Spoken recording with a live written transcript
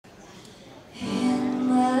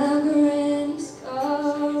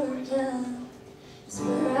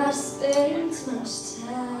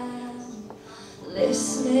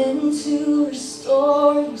to her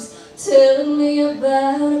stories, telling me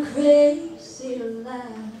about a crazy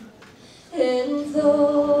life. And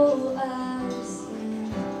though I was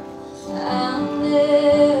there, I'll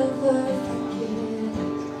never forget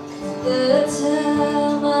the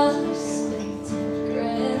time I spent in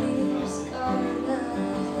Granny's garden.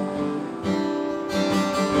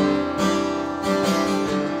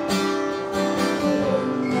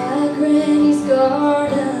 In my Granny's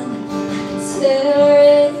garden, I could tell her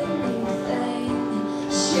anything.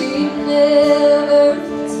 She never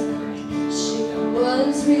pretended she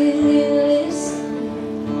was really listening.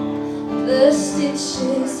 The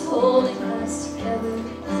stitches holding us together,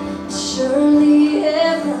 surely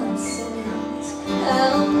heaven sent.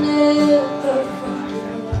 I'll never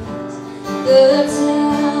forget the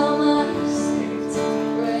time I spent in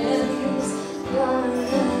Granny's garden.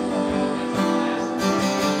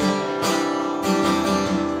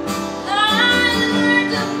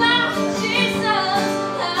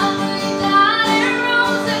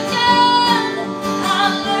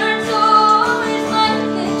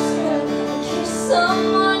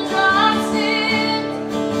 Someone drops in,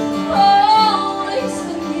 always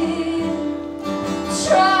forgive,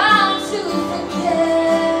 try to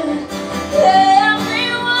forget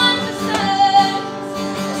everyone who says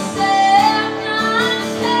the same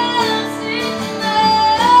nonsense in my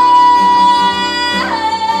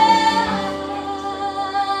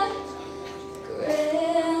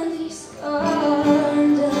Granny's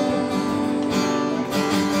garden.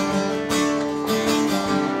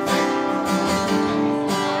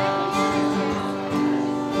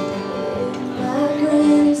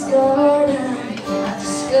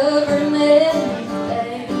 Discovered many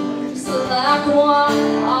things, like one,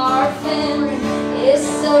 our family is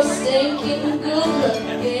so stinking good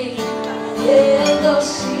looking. Yeah, though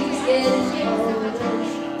she's getting older,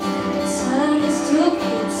 time has took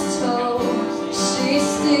its toll. She's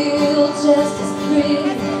still just